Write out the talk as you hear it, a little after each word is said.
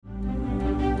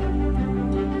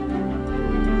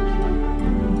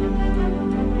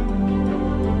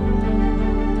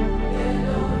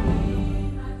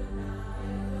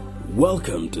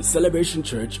Welcome to Celebration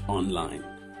Church Online.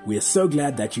 We are so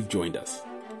glad that you've joined us.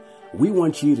 We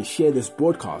want you to share this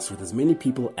broadcast with as many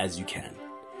people as you can.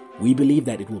 We believe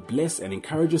that it will bless and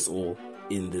encourage us all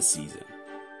in this season.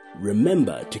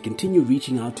 Remember to continue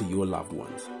reaching out to your loved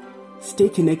ones. Stay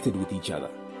connected with each other,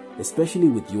 especially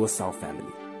with your cell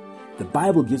family. The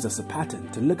Bible gives us a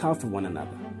pattern to look out for one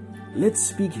another. Let's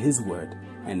speak His word,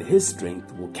 and His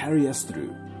strength will carry us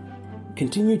through.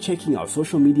 Continue checking our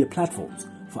social media platforms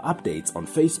for updates on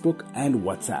Facebook and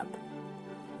WhatsApp.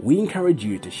 We encourage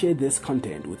you to share this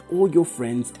content with all your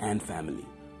friends and family.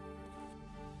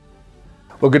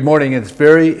 Well, good morning. It's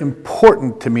very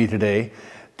important to me today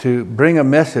to bring a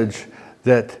message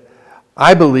that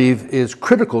I believe is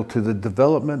critical to the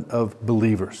development of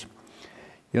believers.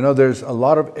 You know, there's a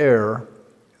lot of error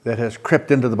that has crept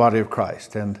into the body of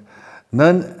Christ, and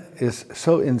none is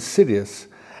so insidious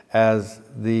as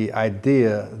the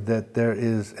idea that there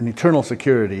is an eternal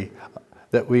security,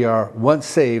 that we are once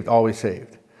saved, always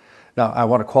saved. Now, I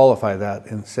want to qualify that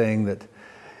in saying that,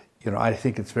 I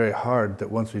think it's very hard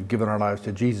that once we've given our lives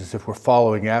to Jesus, if we're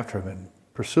following after Him and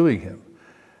pursuing Him,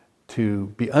 to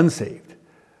be unsaved.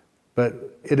 But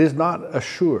it is not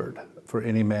assured for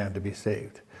any man to be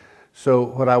saved. So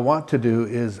what I want to do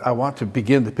is I want to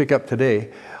begin to pick up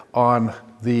today on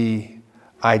the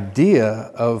idea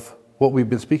of what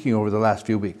we've been speaking over the last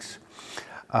few weeks.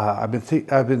 I've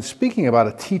been speaking about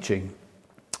a teaching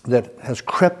that has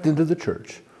crept into the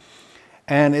church,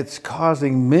 and it's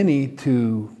causing many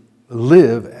to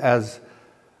live as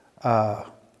a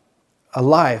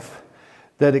life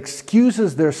that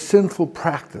excuses their sinful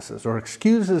practices or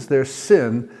excuses their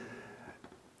sin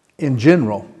in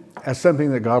general as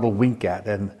something that God will wink at,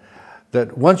 and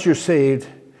that once you're saved,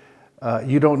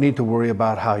 you don't need to worry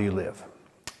about how you live,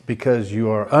 because you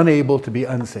are unable to be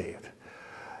unsaved.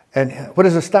 And what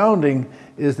is astounding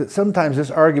is that sometimes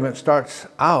this argument starts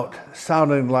out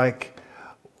sounding like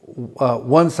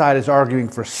one side is arguing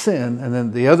for sin, and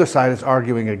then the other side is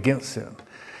arguing against sin.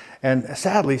 And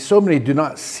sadly, so many do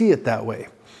not see it that way,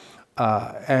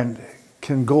 and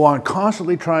can go on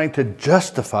constantly trying to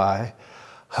justify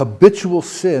habitual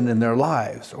sin in their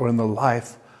lives or in the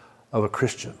life of a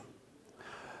Christian.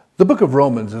 The book of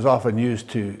Romans is often used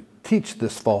to teach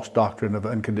this false doctrine of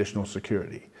unconditional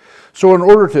security. So in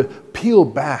order to peel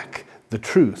back the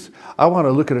truth, I want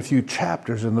to look at a few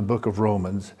chapters in the book of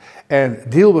Romans and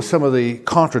deal with some of the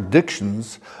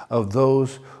contradictions of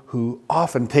those who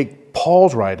often take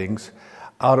Paul's writings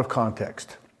out of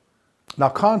context. Now,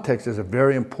 context is a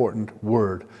very important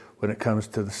word when it comes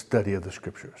to the study of the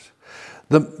Scriptures.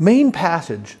 The main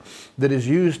passage that is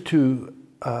used to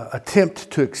attempt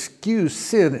to excuse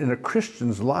sin in a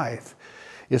Christian's life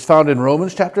is found in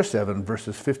Romans chapter 7,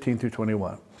 verses 15 through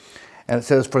 21. And it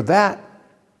says, "For that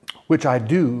which I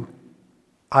do,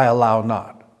 I allow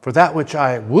not. For that which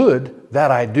I would, that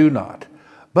I do not.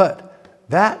 But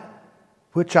that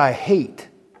which I hate,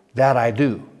 that I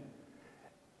do.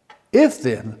 If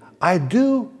then I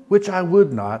do which I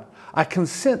would not, I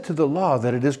consent to the law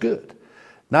that it is good.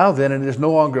 Now then it is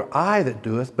no longer I that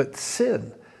doeth, but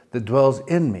sin that dwells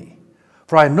in me.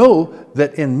 For I know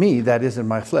that in me, that is in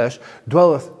my flesh,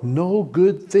 dwelleth no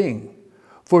good thing.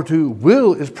 For to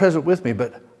will is present with me,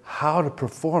 but how to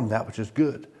perform that which is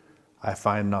good, I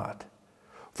find not.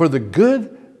 For the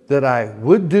good that I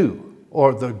would do,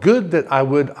 or the good that I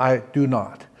would, I do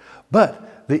not.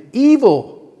 But the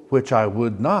evil which I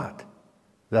would not,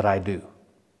 that I do.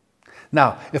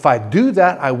 Now, if I do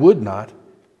that I would not,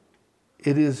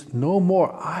 it is no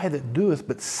more I that doeth,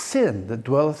 but sin that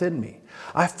dwelleth in me.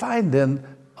 I find then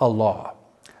a law,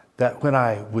 that when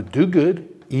I would do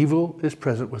good, evil is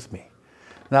present with me."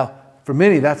 Now, for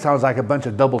many, that sounds like a bunch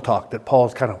of double talk, that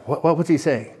Paul's kind of, what was he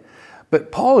saying?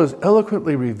 But Paul is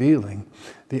eloquently revealing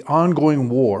the ongoing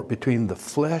war between the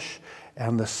flesh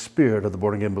and the spirit of the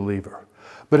born-again believer.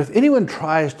 But if anyone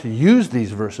tries to use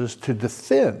these verses to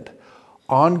defend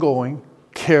ongoing,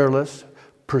 careless,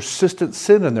 persistent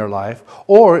sin in their life,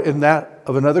 or in that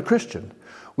of another Christian,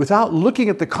 without looking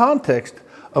at the context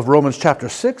of Romans chapter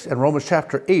 6 and Romans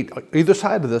chapter 8, either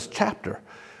side of this chapter,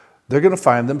 they're going to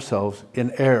find themselves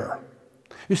in error.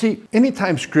 You see,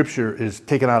 anytime Scripture is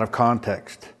taken out of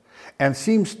context and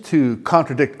seems to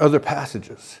contradict other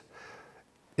passages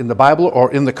in the Bible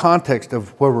or in the context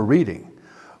of where we're reading,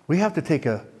 we have to take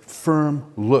a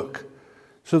firm look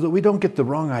so that we don't get the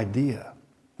wrong idea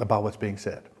about what's being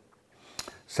said.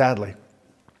 Sadly,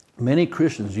 many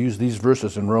Christians use these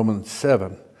verses in Romans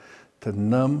 7 to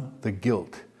numb the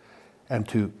guilt and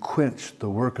to quench the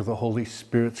work of the Holy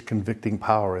Spirit's convicting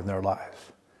power in their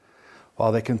lives,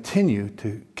 while they continue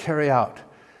to carry out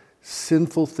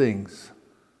sinful things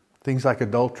Things like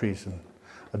adulteries and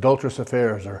adulterous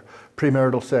affairs, or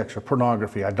premarital sex, or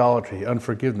pornography, idolatry,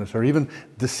 unforgiveness, or even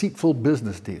deceitful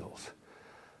business deals.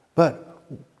 But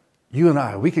you and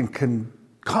I, we can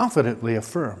confidently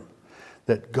affirm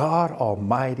that God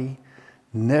Almighty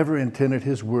never intended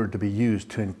His word to be used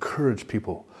to encourage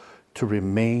people to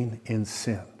remain in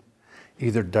sin,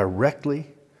 either directly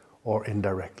or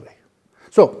indirectly.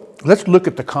 So let's look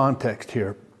at the context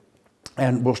here,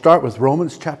 and we'll start with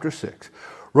Romans chapter 6.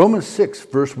 Romans 6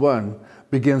 verse 1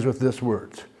 begins with this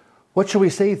words. What shall we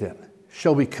say then?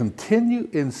 Shall we continue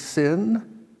in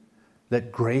sin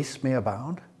that grace may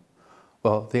abound?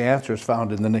 Well, the answer is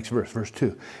found in the next verse, verse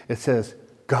 2. It says,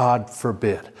 God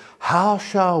forbid. How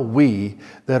shall we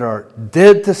that are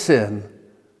dead to sin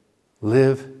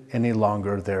live any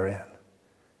longer therein?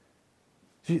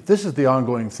 See, this is the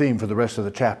ongoing theme for the rest of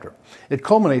the chapter. It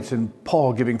culminates in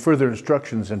Paul giving further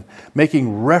instructions and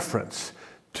making reference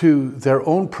to their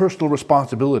own personal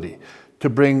responsibility to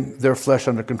bring their flesh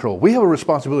under control. We have a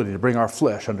responsibility to bring our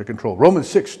flesh under control. Romans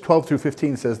 6, 12 through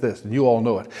 15 says this, and you all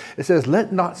know it. It says,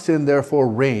 let not sin therefore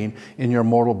reign in your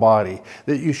mortal body,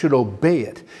 that you should obey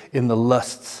it in the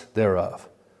lusts thereof.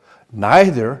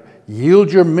 Neither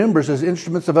yield your members as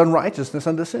instruments of unrighteousness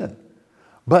unto sin,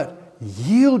 but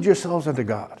yield yourselves unto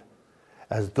God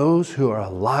as those who are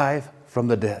alive from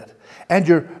the dead, and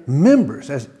your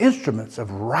members as instruments of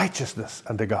righteousness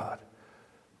unto God.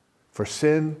 For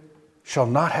sin shall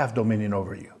not have dominion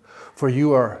over you, for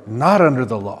you are not under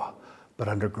the law, but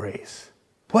under grace.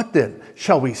 What then?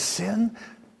 Shall we sin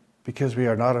because we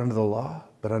are not under the law,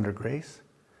 but under grace?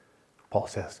 Paul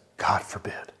says, God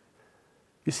forbid.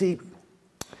 You see,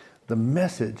 the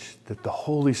message that the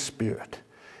Holy Spirit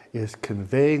is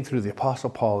conveying through the Apostle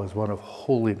Paul is one of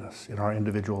holiness in our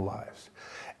individual lives,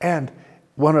 and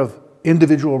one of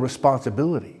individual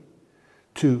responsibility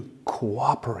to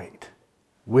cooperate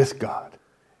with God.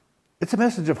 It's a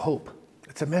message of hope.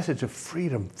 It's a message of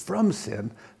freedom from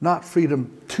sin, not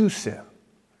freedom to sin.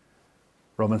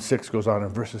 Romans 6 goes on in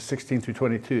verses 16 through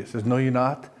 22. It says, know you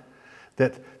not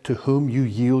that to whom you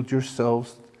yield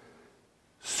yourselves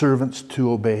servants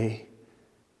to obey,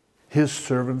 his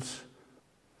servants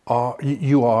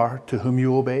you are to whom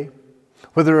you obey,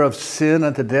 whether of sin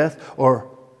unto death or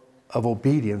of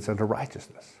obedience unto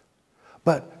righteousness.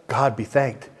 But God be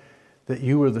thanked that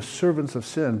you were the servants of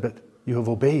sin, but you have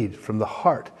obeyed from the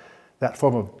heart that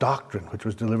form of doctrine which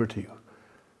was delivered to you.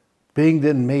 Being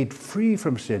then made free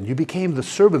from sin, you became the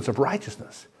servants of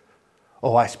righteousness.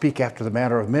 Oh, I speak after the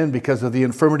manner of men because of the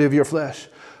infirmity of your flesh.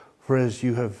 For as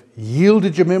you have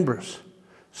yielded your members,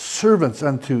 servants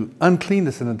unto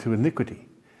uncleanness and unto iniquity,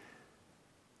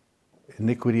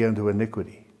 iniquity unto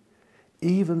iniquity,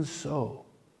 even so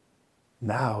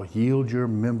now yield your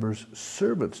members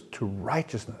servants to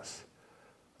righteousness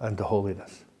unto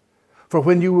holiness. For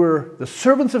when you were the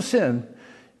servants of sin,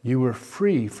 you were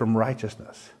free from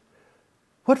righteousness.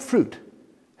 What fruit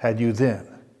had you then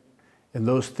in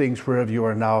those things whereof you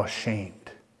are now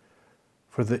ashamed?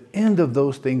 For the end of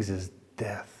those things is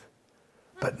death.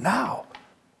 But now,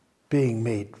 being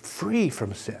made free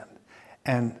from sin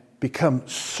and become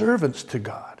servants to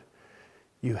God,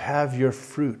 you have your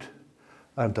fruit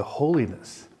unto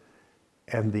holiness,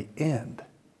 and the end,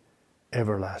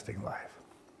 everlasting life.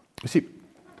 You see,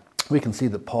 we can see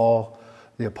that Paul,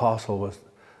 the apostle, was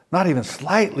not even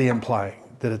slightly implying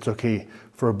that it's okay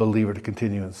for a believer to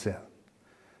continue in sin.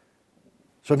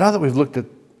 So now that we've looked at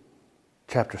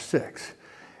chapter 6,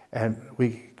 and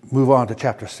we move on to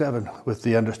chapter 7 with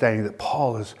the understanding that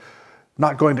Paul is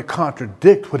not going to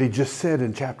contradict what he just said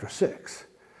in chapter 6,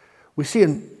 we see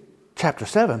in chapter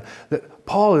 7 that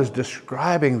Paul is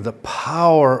describing the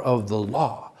power of the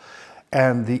law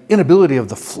and the inability of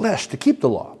the flesh to keep the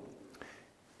law.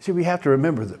 See, we have to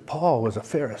remember that Paul was a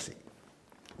Pharisee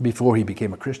before he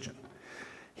became a Christian.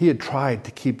 He had tried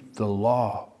to keep the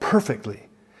law perfectly.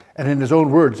 And in his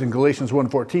own words, in Galatians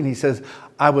 1:14, he says,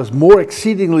 I was more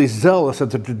exceedingly zealous of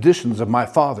the traditions of my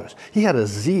fathers. He had a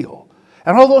zeal.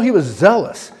 And although he was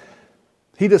zealous,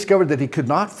 he discovered that he could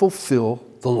not fulfill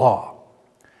the law.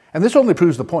 And this only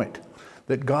proves the point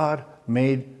that God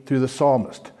made through the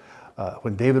psalmist.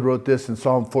 When David wrote this in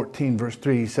Psalm 14, verse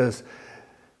 3, he says,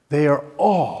 they are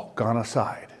all gone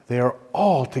aside. They are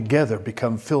all together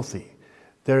become filthy.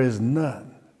 There is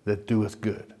none that doeth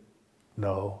good.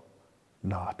 No,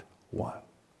 not one.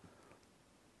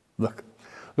 Look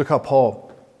how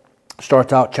Paul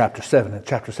starts out chapter 7. In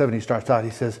chapter 7 he starts out, he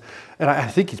says, and I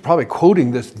think he's probably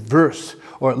quoting this verse,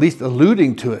 or at least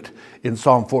alluding to it in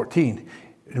Psalm 14.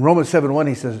 In Romans 7:1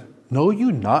 he says, know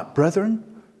you not,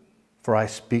 brethren, for I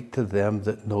speak to them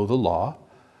that know the law,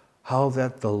 how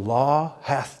that the law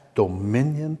hath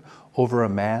dominion over a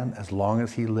man as long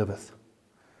as he liveth.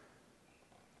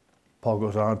 Paul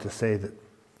goes on to say that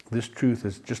this truth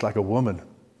is just like a woman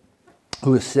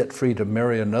who is set free to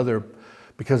marry another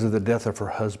because of the death of her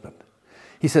husband.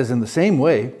 He says, in the same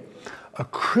way, a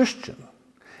Christian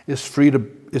is free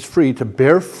to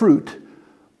bear fruit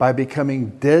by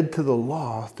becoming dead to the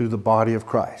law through the body of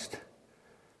Christ.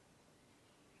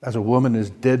 As a woman is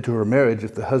dead to her marriage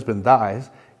if the husband dies,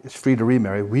 is free to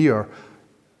remarry. We are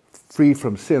free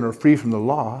from sin or free from the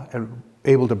law and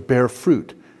able to bear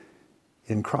fruit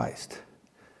in Christ.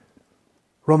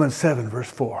 Romans 7, verse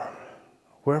 4.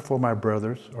 Wherefore, my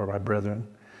brothers, or my brethren,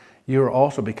 you are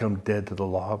also become dead to the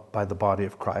law by the body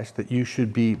of Christ, that you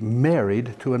should be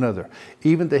married to another,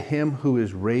 even to him who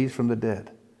is raised from the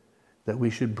dead, that we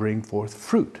should bring forth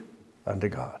fruit unto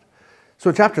God. So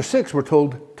in chapter 6, we're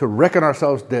told to reckon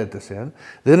ourselves dead to sin.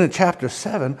 Then in chapter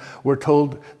 7, we're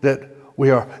told that we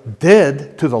are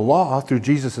dead to the law through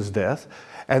Jesus' death.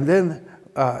 And then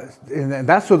and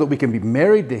that's so that we can be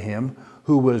married to him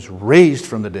who was raised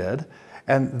from the dead.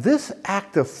 And this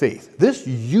act of faith, this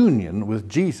union with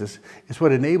Jesus, is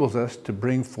what enables us to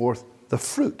bring forth the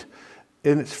fruit.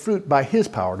 And it's fruit by his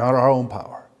power, not our own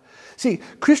power. See,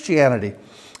 Christianity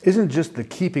isn't just the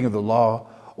keeping of the law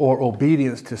or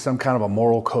obedience to some kind of a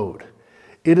moral code.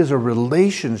 It is a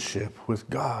relationship with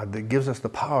God that gives us the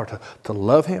power to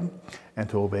love him and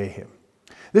to obey him.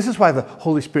 This is why the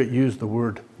Holy Spirit used the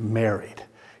word married.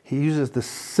 He uses the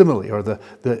simile or the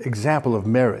example of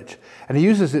marriage. And he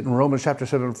uses it in Romans chapter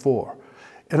 7, 4.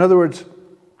 In other words,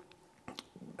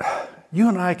 you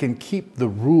and I can keep the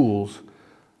rules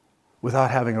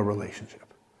without having a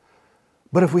relationship.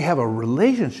 But if we have a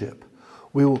relationship,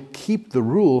 we will keep the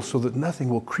rules so that nothing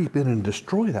will creep in and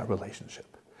destroy that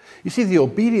relationship. You see, the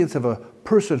obedience of a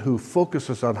person who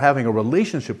focuses on having a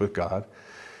relationship with God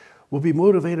will be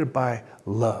motivated by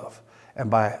love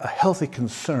and by a healthy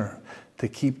concern to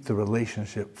keep the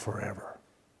relationship forever.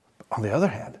 On the other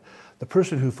hand, the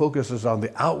person who focuses on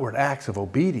the outward acts of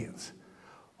obedience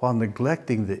while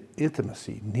neglecting the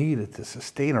intimacy needed to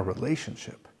sustain a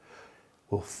relationship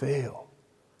will fail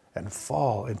and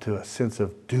fall into a sense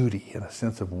of duty and a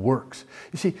sense of works.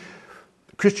 You see,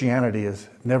 Christianity is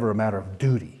never a matter of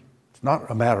duty. It's not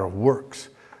a matter of works,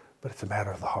 but it's a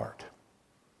matter of the heart.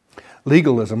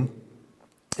 Legalism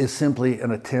is simply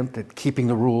an attempt at keeping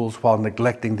the rules while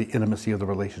neglecting the intimacy of the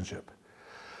relationship.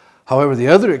 However, the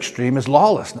other extreme is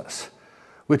lawlessness,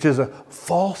 which is a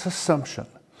false assumption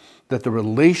that the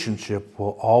relationship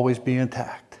will always be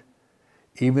intact,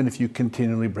 even if you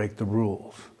continually break the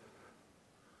rules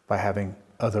by having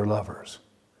other lovers.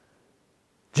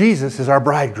 Jesus is our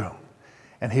bridegroom,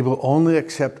 and he will only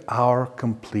accept our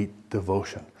complete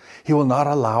devotion. He will not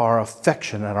allow our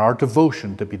affection and our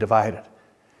devotion to be divided.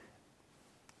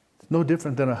 It's no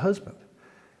different than a husband.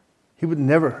 He would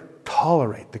never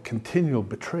tolerate the continual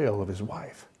betrayal of his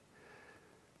wife.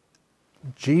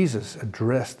 Jesus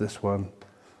addressed this one.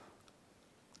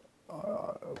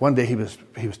 One day he was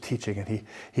teaching, and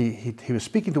he was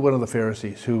speaking to one of the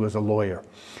Pharisees who was a lawyer.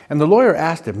 And the lawyer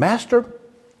asked him, "Master,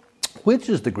 which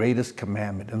is the greatest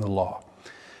commandment in the law?"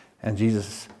 And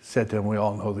Jesus said to him, we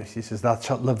all know this, he says, "Thou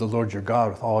shalt love the Lord your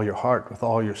God with all your heart, with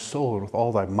all your soul, and with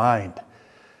all thy mind.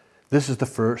 This is the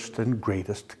first and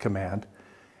greatest command.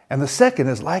 And the second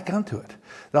is like unto it.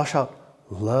 Thou shalt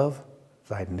love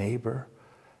thy neighbor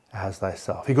as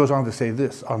thyself." He goes on to say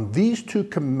this, "On these two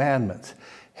commandments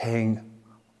hang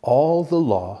all the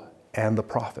law and the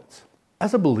prophets."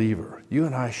 As a believer, you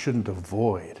and I shouldn't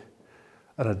avoid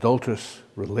an adulterous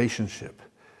relationship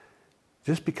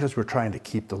just because we're trying to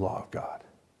keep the law of God.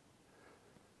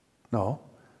 No,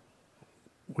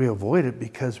 we avoid it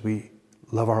because we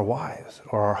love our wives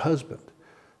or our husband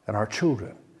and our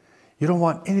children. You don't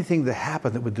want anything to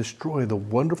happen that would destroy the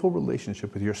wonderful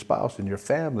relationship with your spouse and your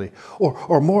family,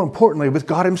 or more importantly, with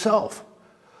God himself.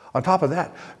 On top of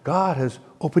that, God has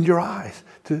opened your eyes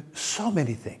to so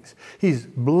many things. He's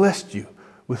blessed you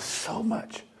with so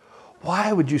much.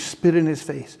 Why would you spit in his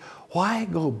face? Why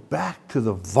go back to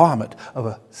the vomit of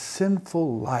a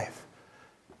sinful life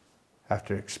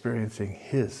after experiencing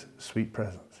his sweet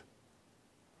presence?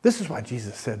 This is why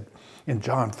Jesus said in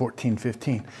John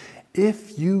 14:15,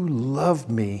 "If you love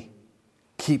me,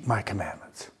 keep my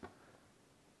commandments."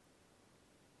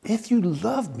 If you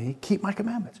love me, keep my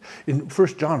commandments. In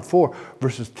 1 John 4,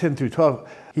 verses 10 through 12,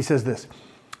 he says this.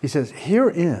 He says,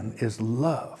 "Herein is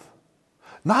love.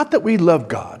 Not that we love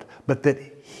God, but that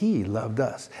he loved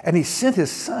us. And he sent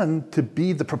his Son to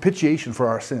be the propitiation for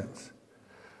our sins.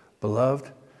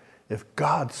 Beloved, if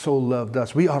God so loved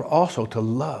us, we ought also to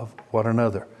love one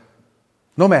another.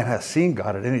 No man has seen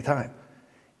God at any time.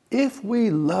 If we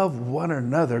love one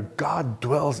another, God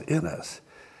dwells in us,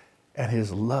 and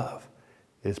his love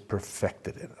is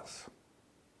perfected in us.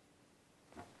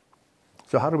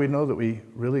 So how do we know that we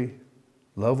really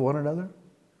love one another?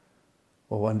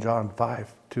 Well, 1 John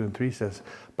 5:2-3 says,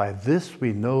 by this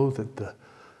we know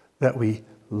that we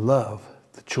love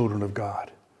the children of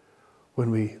God,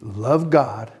 when we love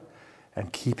God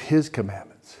and keep his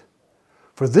commandments.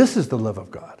 For this is the love of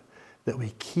God, that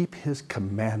we keep his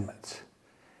commandments,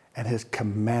 and his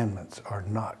commandments are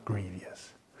not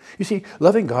grievous. You see,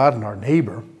 loving God and our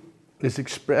neighbor is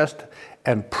expressed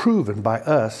and proven by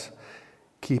us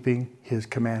keeping his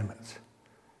commandments.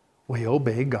 We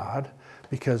obey God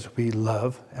because we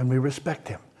love and we respect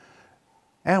him.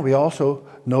 And we also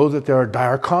know that there are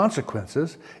dire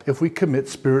consequences if we commit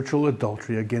spiritual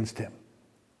adultery against him.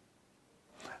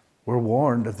 We're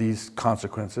warned of these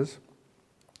consequences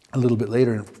a little bit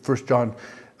later in 1 John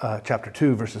chapter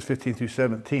 2, verses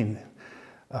 15-17.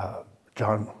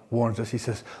 John warns us. He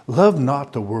says, love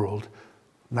not the world,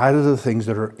 neither the things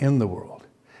that are in the world.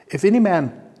 If any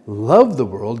man love the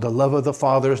world, the love of the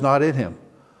Father is not in him.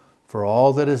 For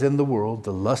all that is in the world,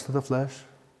 the lust of the flesh,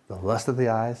 the lust of the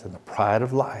eyes, and the pride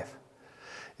of life,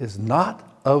 is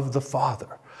not of the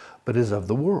Father, but is of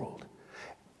the world.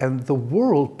 And the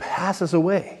world passes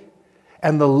away,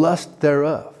 and the lust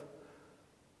thereof.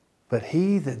 But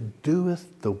he that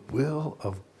doeth the will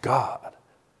of God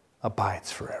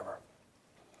abides forever.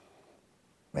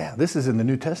 Man, this is in the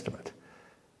New Testament.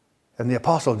 And the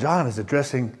Apostle John is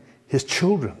addressing his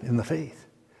children in the faith.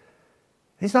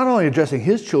 He's not only addressing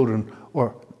his children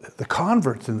or the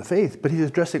converts in the faith, but he's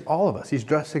addressing all of us. He's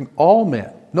addressing all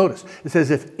men. Notice, it says,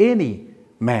 if any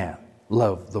man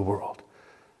love the world.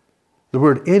 The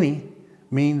word any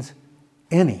means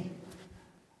any.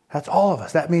 That's all of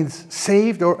us. That means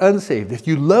saved or unsaved. If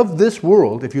you love this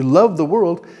world, if you love the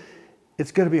world,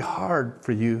 it's going to be hard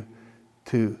for you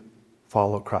to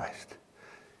follow Christ.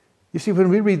 You see, when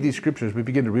we read these scriptures, we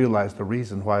begin to realize the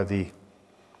reason why the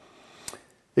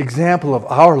example of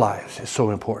our lives is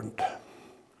so important.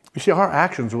 You see, our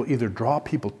actions will either draw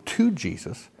people to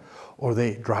Jesus or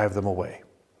they drive them away.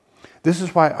 This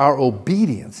is why our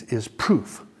obedience is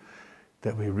proof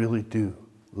that we really do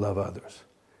love others.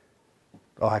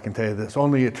 Oh, I can tell you this,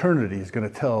 only eternity is going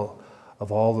to tell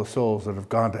of all the souls that have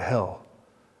gone to hell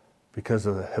because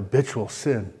of the habitual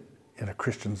sin in a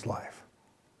Christian's life.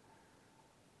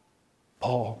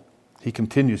 Paul, he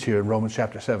continues here in Romans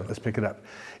chapter 7. Let's pick it up.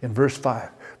 In verse 5,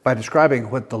 by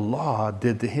describing what the law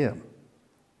did to him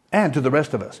and to the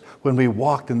rest of us when we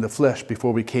walked in the flesh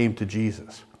before we came to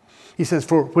Jesus. He says,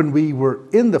 for when we were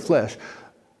in the flesh,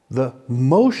 the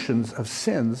motions of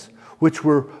sins which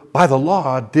were by the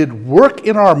law did work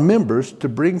in our members to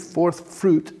bring forth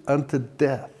fruit unto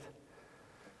death.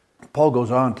 Paul goes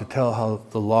on to tell how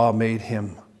the law made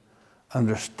him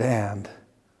understand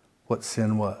what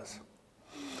sin was.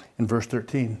 In verse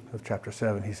 13 of chapter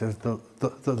 7, he says, the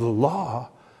law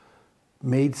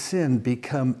made sin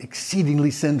become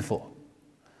exceedingly sinful.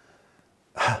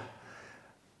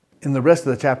 In the rest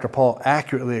of the chapter, Paul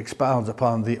accurately expounds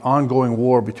upon the ongoing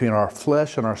war between our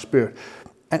flesh and our spirit.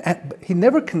 And he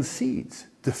never concedes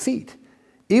defeat.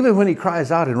 Even when he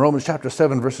cries out in Romans chapter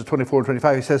 7, verses 24 and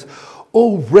 25, he says,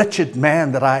 O wretched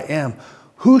man that I am,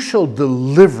 who shall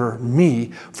deliver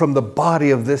me from the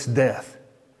body of this death?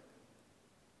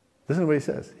 Listen to what he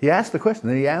says. He asks the question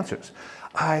and he answers,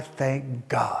 I thank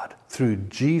God through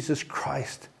Jesus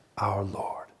Christ our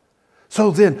Lord. So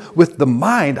then, with the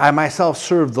mind, I myself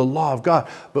serve the law of God,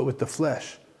 but with the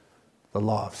flesh, the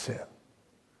law of sin.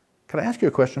 Can I ask you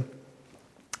a question?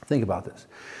 Think about this.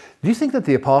 Do you think that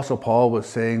the Apostle Paul was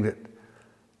saying that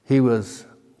he was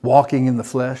walking in the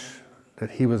flesh,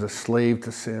 that he was a slave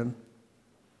to sin?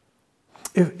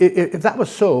 If that was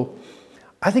so,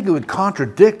 I think it would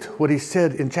contradict what he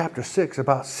said in chapter 6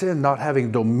 about sin not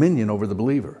having dominion over the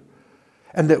believer,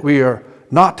 and that we are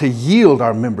not to yield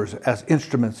our members as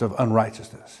instruments of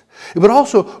unrighteousness. It would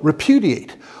also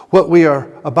repudiate what we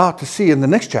are about to see in the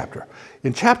next chapter.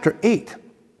 In chapter 8,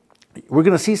 we're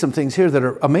going to see some things here that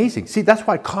are amazing. See, that's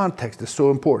why context is so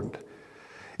important.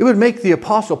 It would make the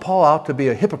Apostle Paul out to be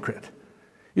a hypocrite.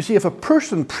 You see, if a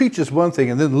person preaches one thing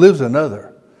and then lives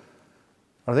another,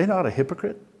 are they not a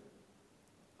hypocrite?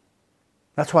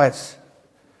 That's why it's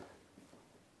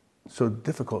so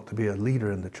difficult to be a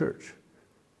leader in the church,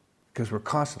 because we're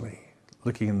constantly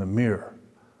looking in the mirror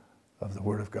of the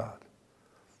Word of God.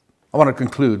 I want to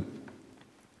conclude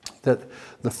that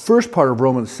the first part of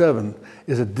Romans 7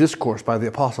 is a discourse by the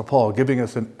Apostle Paul giving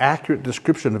us an accurate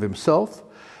description of himself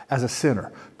as a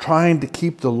sinner, trying to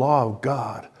keep the law of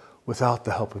God without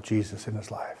the help of Jesus in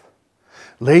his life.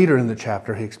 Later in the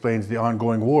chapter, he explains the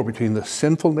ongoing war between the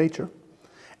sinful nature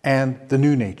and the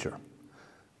new nature.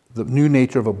 The new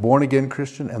nature of a born-again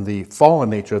Christian and the fallen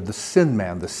nature of the sin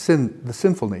man, the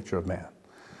sinful nature of man.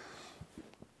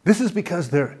 This is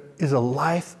because there is a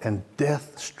life and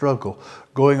death struggle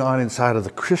going on inside of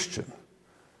the Christian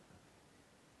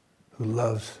who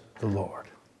loves the Lord.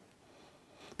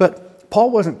 But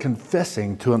Paul wasn't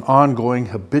confessing to an ongoing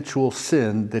habitual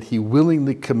sin that he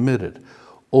willingly committed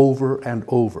over and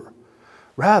over.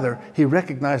 Rather, he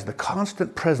recognized the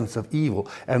constant presence of evil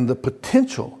and the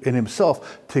potential in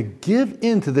himself to give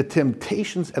in to the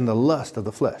temptations and the lust of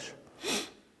the flesh.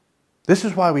 This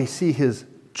is why we see his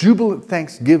jubilant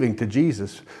thanksgiving to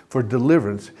Jesus for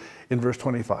deliverance in verse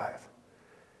 25.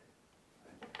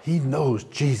 He knows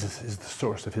Jesus is the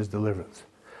source of his deliverance.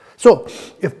 So,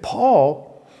 if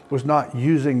Paul was not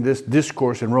using this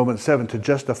discourse in Romans 7 to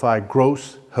justify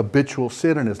gross, habitual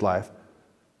sin in his life,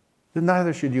 then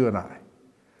neither should you and I.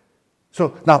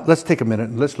 So now let's take a minute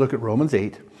and let's look at Romans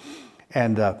 8.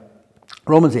 And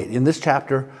Romans 8, in this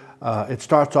chapter, it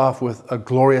starts off with a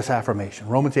glorious affirmation.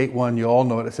 Romans 8:1, you all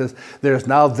know it. It says, "There is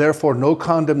now therefore no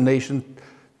condemnation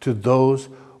to those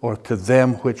or to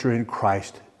them which are in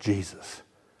Christ Jesus."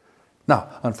 Now,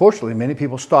 unfortunately, many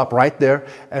people stop right there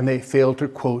and they fail to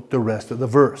quote the rest of the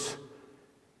verse.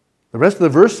 The rest of the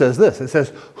verse says this. It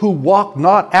says, "Who walk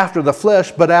not after the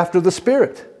flesh, but after the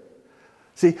Spirit."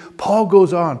 See, Paul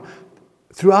goes on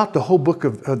throughout the whole book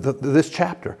of this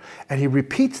chapter, and he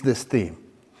repeats this theme.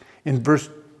 In verse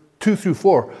 2 through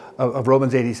 4 of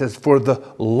Romans 8, he says, "For the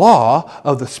law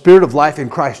of the Spirit of life in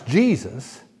Christ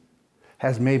Jesus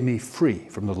has made me free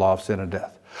from the law of sin and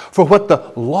death. For what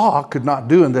the law could not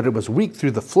do, in that it was weak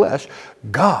through the flesh,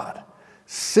 God,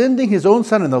 sending his own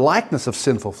Son in the likeness of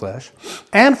sinful flesh,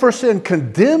 and for sin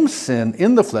condemned sin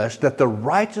in the flesh, that the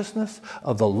righteousness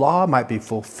of the law might be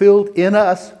fulfilled in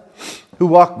us, who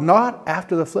walk not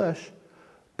after the flesh,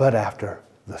 but after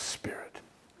the Spirit."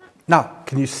 Now,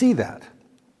 can you see that?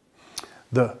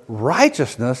 The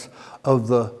righteousness of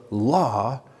the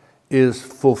law is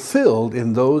fulfilled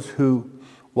in those who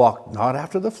walk not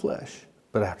after the flesh,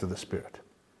 but after the Spirit.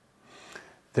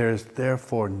 There is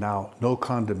therefore now no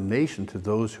condemnation to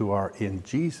those who are in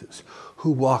Jesus,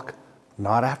 who walk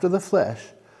not after the flesh,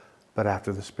 but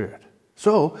after the Spirit.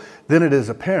 So, then it is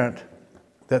apparent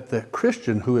that the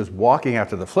Christian who is walking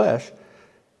after the flesh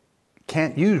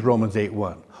can't use Romans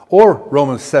 8:1 or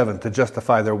Romans 7 to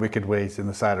justify their wicked ways in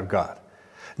the sight of God.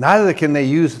 Neither can they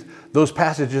use those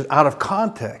passages out of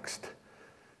context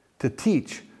to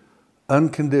teach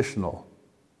unconditional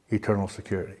eternal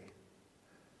security.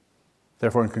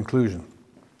 Therefore, in conclusion,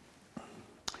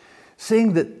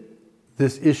 seeing that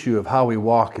this issue of how we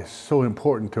walk is so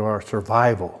important to our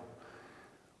survival,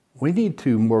 we need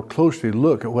to more closely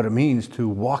look at what it means to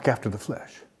walk after the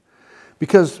flesh.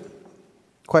 Because,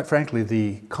 quite frankly,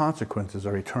 the consequences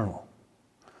are eternal.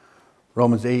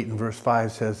 Romans 8 and verse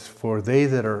 5 says, "For they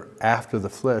that are after the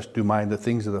flesh do mind the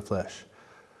things of the flesh,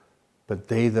 but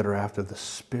they that are after the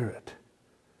Spirit,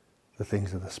 the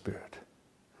things of the Spirit."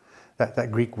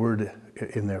 That Greek word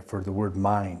in there for the word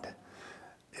mind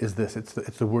is this. It's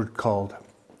the word called,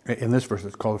 in this verse,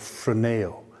 it's called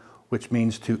phroneo, which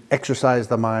means to exercise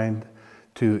the mind,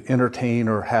 to entertain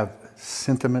or have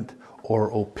sentiment or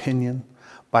opinion,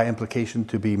 by implication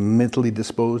to be mentally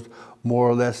disposed, more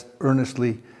or less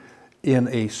earnestly in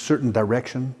a certain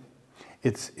direction.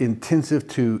 It's intensive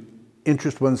to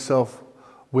interest oneself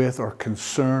with or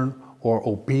concern or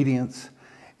obedience.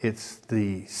 It's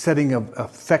the setting of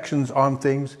affections on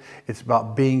things. It's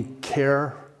about being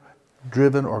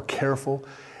care-driven or careful.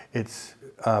 It's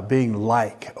being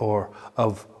like or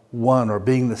of one or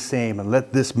being the same, and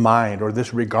let this mind or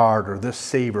this regard or this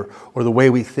savor or the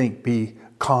way we think be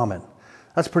common.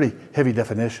 That's a pretty heavy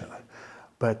definition.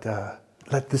 But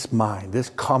let this mind,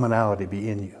 this commonality be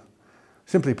in you.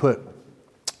 Simply put,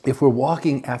 if we're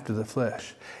walking after the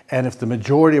flesh, and if the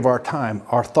majority of our time,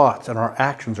 our thoughts and our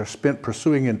actions are spent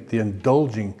pursuing the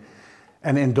indulging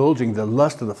the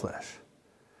lust of the flesh,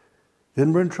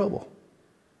 then we're in trouble.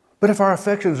 But if our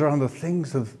affections are on the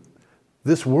things of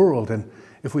this world, and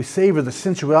if we savor the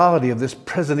sensuality of this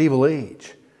present evil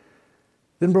age,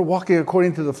 then we're walking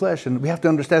according to the flesh, and we have to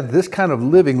understand that this kind of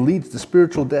living leads to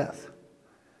spiritual death.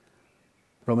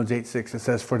 Romans 8:6, it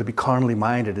says, "For to be carnally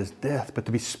minded is death, but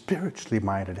to be spiritually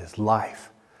minded is life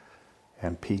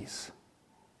and peace."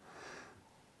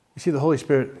 You see, the Holy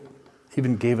Spirit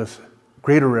even gave us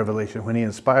greater revelation when he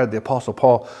inspired the Apostle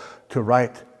Paul to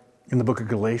write in the book of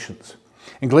Galatians.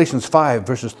 In Galatians 5,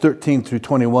 verses 13 through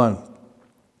 21,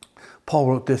 Paul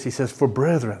wrote this. He says, "For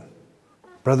brethren,"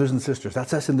 brothers and sisters,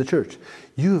 that's us in the church,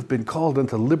 "you have been called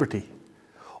unto liberty.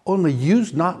 Only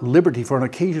use not liberty for an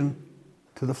occasion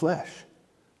to the flesh,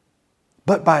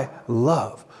 but by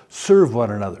love serve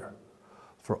one another.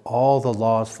 For all the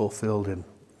law is fulfilled in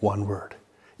one word,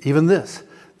 even this,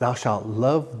 thou shalt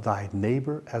love thy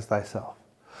neighbor as thyself.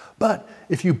 But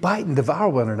if you bite and devour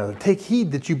one another, take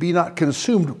heed that you be not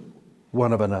consumed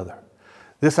one of another.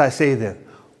 This I say then,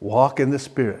 walk in the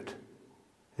Spirit,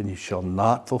 and you shall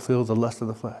not fulfill the lust of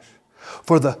the flesh.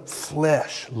 For the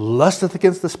flesh lusteth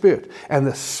against the Spirit, and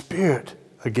the Spirit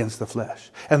against the flesh.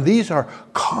 And these are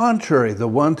contrary the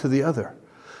one to the other,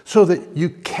 so that you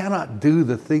cannot do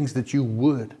the things that you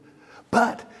would.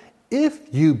 But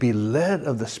if you be led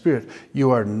of the Spirit, you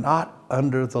are not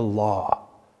under the law.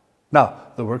 Now,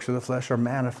 the works of the flesh are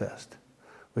manifest,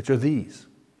 which are these: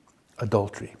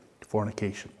 adultery,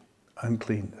 fornication,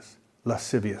 uncleanness,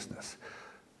 lasciviousness,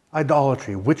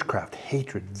 idolatry, witchcraft,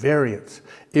 hatred, variance,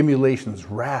 emulations,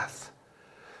 wrath,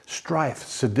 strife,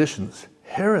 seditions,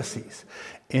 heresies,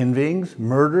 envyings,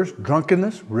 murders,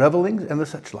 drunkenness, revellings, and the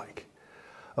such like,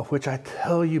 of which I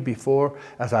tell you before,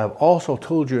 as I have also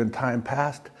told you in time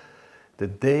past,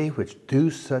 that they which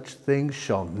do such things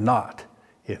shall not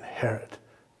inherit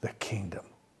the kingdom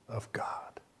of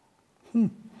God.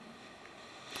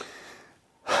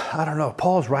 I don't know.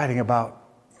 Paul's writing about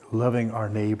loving our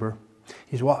neighbor.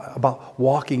 He's about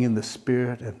walking in the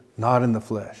Spirit and not in the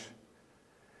flesh.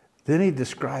 Then he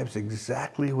describes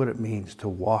exactly what it means to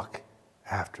walk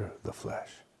after the flesh.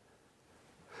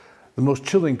 The most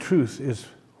chilling truth is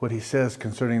what he says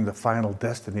concerning the final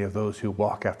destiny of those who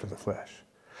walk after the flesh.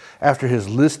 After his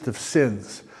list of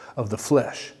sins of the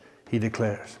flesh, he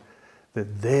declares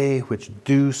that they which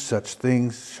do such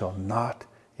things shall not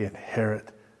inherit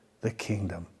the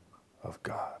kingdom of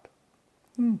God.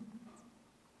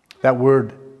 That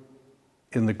word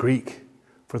in the Greek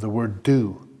for the word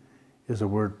do is a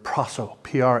word prasso,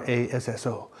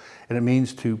 P-R-A-S-S-O, and it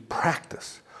means to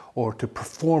practice or to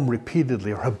perform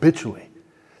repeatedly or habitually.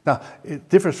 Now, it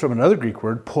differs from another Greek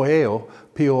word, poieo,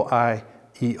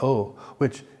 P-O-I-E-O,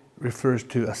 which refers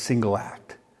to a single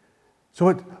act. So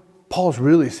what Paul's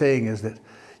really saying is that,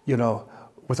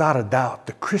 without a doubt,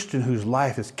 the Christian whose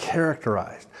life is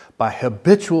characterized by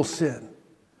habitual sin,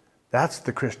 that's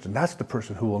the Christian, that's the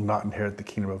person who will not inherit the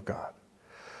kingdom of God.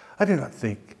 I do not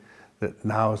think that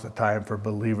now is the time for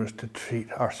believers to treat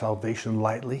our salvation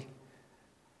lightly.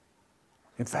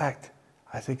 In fact,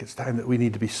 I think it's time that we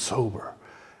need to be sober.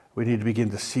 We need to begin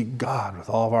to seek God with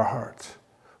all of our hearts.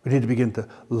 We need to begin to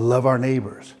love our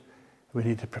neighbors. We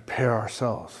need to prepare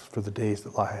ourselves for the days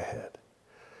that lie ahead.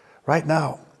 Right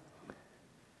now,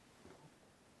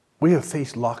 we have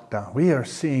faced lockdown. We are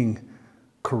seeing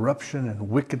corruption and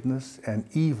wickedness and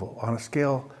evil on a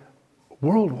scale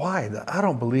worldwide that I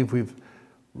don't believe we've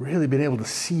really been able to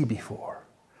see before.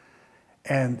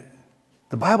 And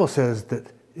the Bible says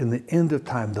that in the end of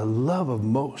time, the love of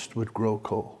most would grow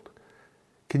cold.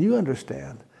 Can you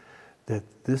understand that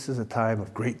this is a time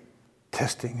of great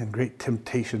testing and great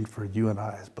temptation for you and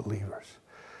I as believers?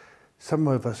 Some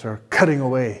of us are cutting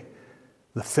away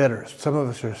the fetters. Some of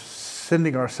us are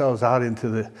sending ourselves out into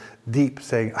the deep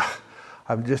saying,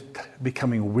 I'm just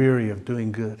becoming weary of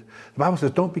doing good. The Bible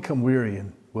says, don't become weary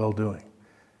in well-doing,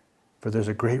 for there's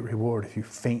a great reward if you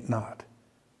faint not.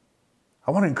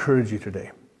 I want to encourage you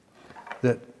today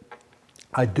that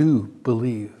I do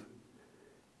believe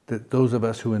that those of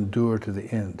us who endure to the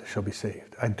end shall be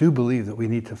saved. I do believe that we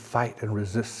need to fight and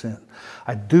resist sin.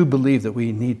 I do believe that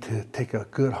we need to take a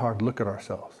good hard look at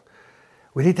ourselves.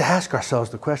 We need to ask ourselves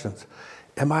the questions: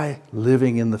 am I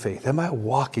living in the faith? Am I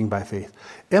walking by faith?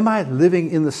 Am I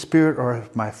living in the Spirit, or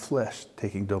is my flesh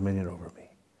taking dominion over me?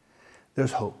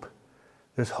 There's hope.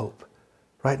 There's hope.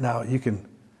 Right now, you can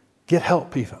get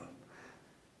help even.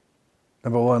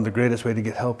 Number one, the greatest way to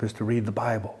get help is to read the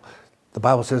Bible. The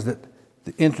Bible says that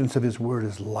the entrance of His Word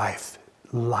is life,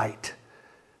 light.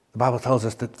 The Bible tells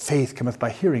us that faith cometh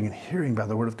by hearing, and hearing by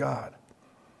the Word of God.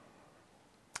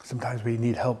 Sometimes we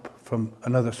need help from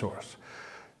another source,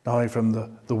 not only from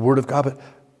the Word of God, but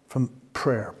from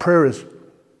prayer. Prayer is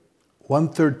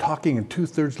 1/3 talking and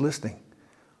 2/3 listening.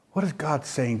 What is God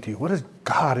saying to you? What does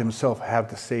God Himself have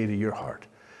to say to your heart?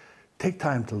 Take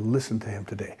time to listen to Him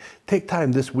today. Take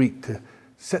time this week to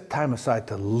set time aside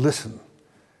to listen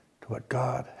to what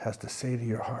God has to say to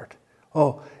your heart.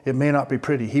 Oh, it may not be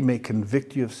pretty. He may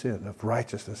convict you of sin, of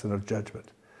righteousness, and of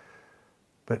judgment.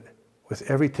 But with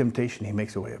every temptation, He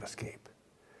makes a way of escape.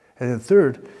 And then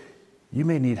third, you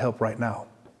may need help right now.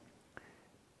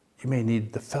 You may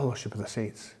need the fellowship of the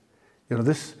saints.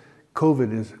 This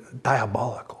COVID is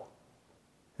diabolical.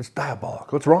 It's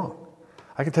diabolical. It's wrong.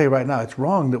 I can tell you right now, it's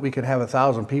wrong that we can have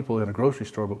 1,000 people in a grocery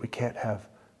store, but we can't have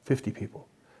 50 people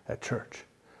at church.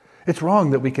 It's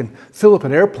wrong that we can fill up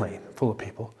an airplane full of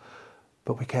people,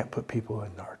 but we can't put people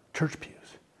in our church pews.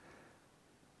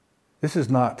 This is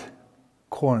not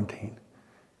quarantine.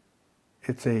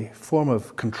 It's a form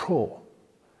of control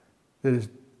that is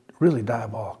really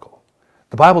diabolical.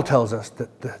 The Bible tells us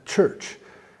that the church,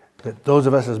 that those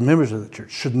of us as members of the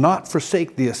church, should not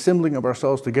forsake the assembling of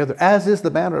ourselves together, as is the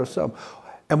manner of some.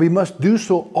 And we must do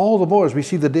so all the more as we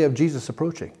see the day of Jesus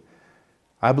approaching.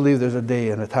 I believe there's a day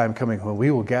and a time coming when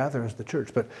we will gather as the church.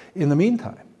 But in the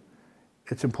meantime,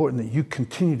 it's important that you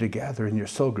continue to gather in your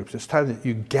cell groups. It's time that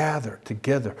you gather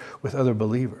together with other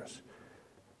believers.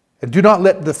 And do not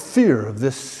let the fear of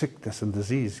this sickness and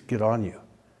disease get on you.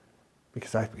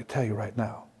 Because I can tell you right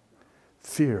now,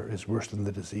 fear is worse than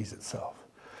the disease itself.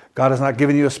 God has not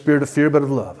given you a spirit of fear, but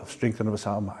of love, of strength, and of a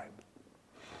sound mind.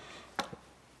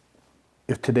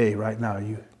 If today, right now,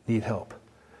 you need help,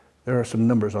 there are some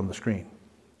numbers on the screen.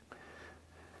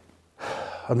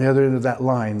 On the other end of that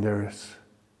line, there's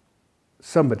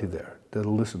somebody there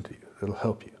that'll listen to you, that'll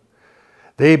help you.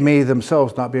 They may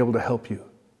themselves not be able to help you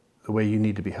the way you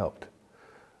need to be helped,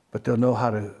 but they'll know how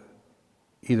to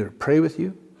either pray with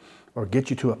you or get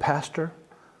you to a pastor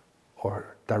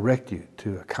or direct you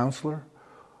to a counselor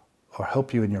or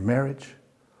help you in your marriage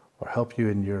or help you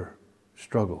in your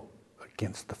struggle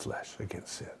against the flesh,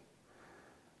 against sin.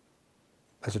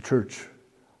 As a church,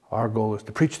 our goal is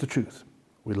to preach the truth.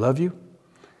 We love you,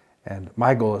 and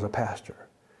my goal as a pastor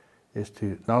is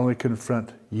to not only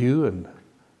confront you and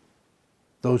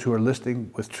those who are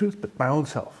listening with truth, but my own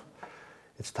self.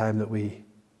 It's time that we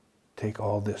take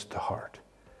all this to heart.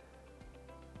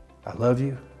 I love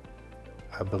you.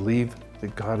 I believe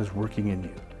that God is working in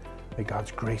you. May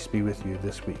God's grace be with you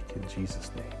this week. In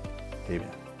Jesus' name,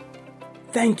 amen.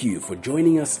 Thank you for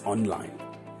joining us online.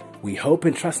 We hope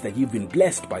and trust that you've been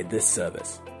blessed by this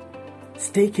service.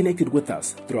 Stay connected with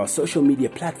us through our social media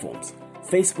platforms,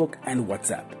 Facebook and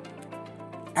WhatsApp.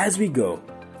 As we go,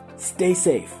 stay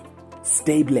safe,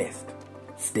 stay blessed,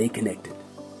 stay connected.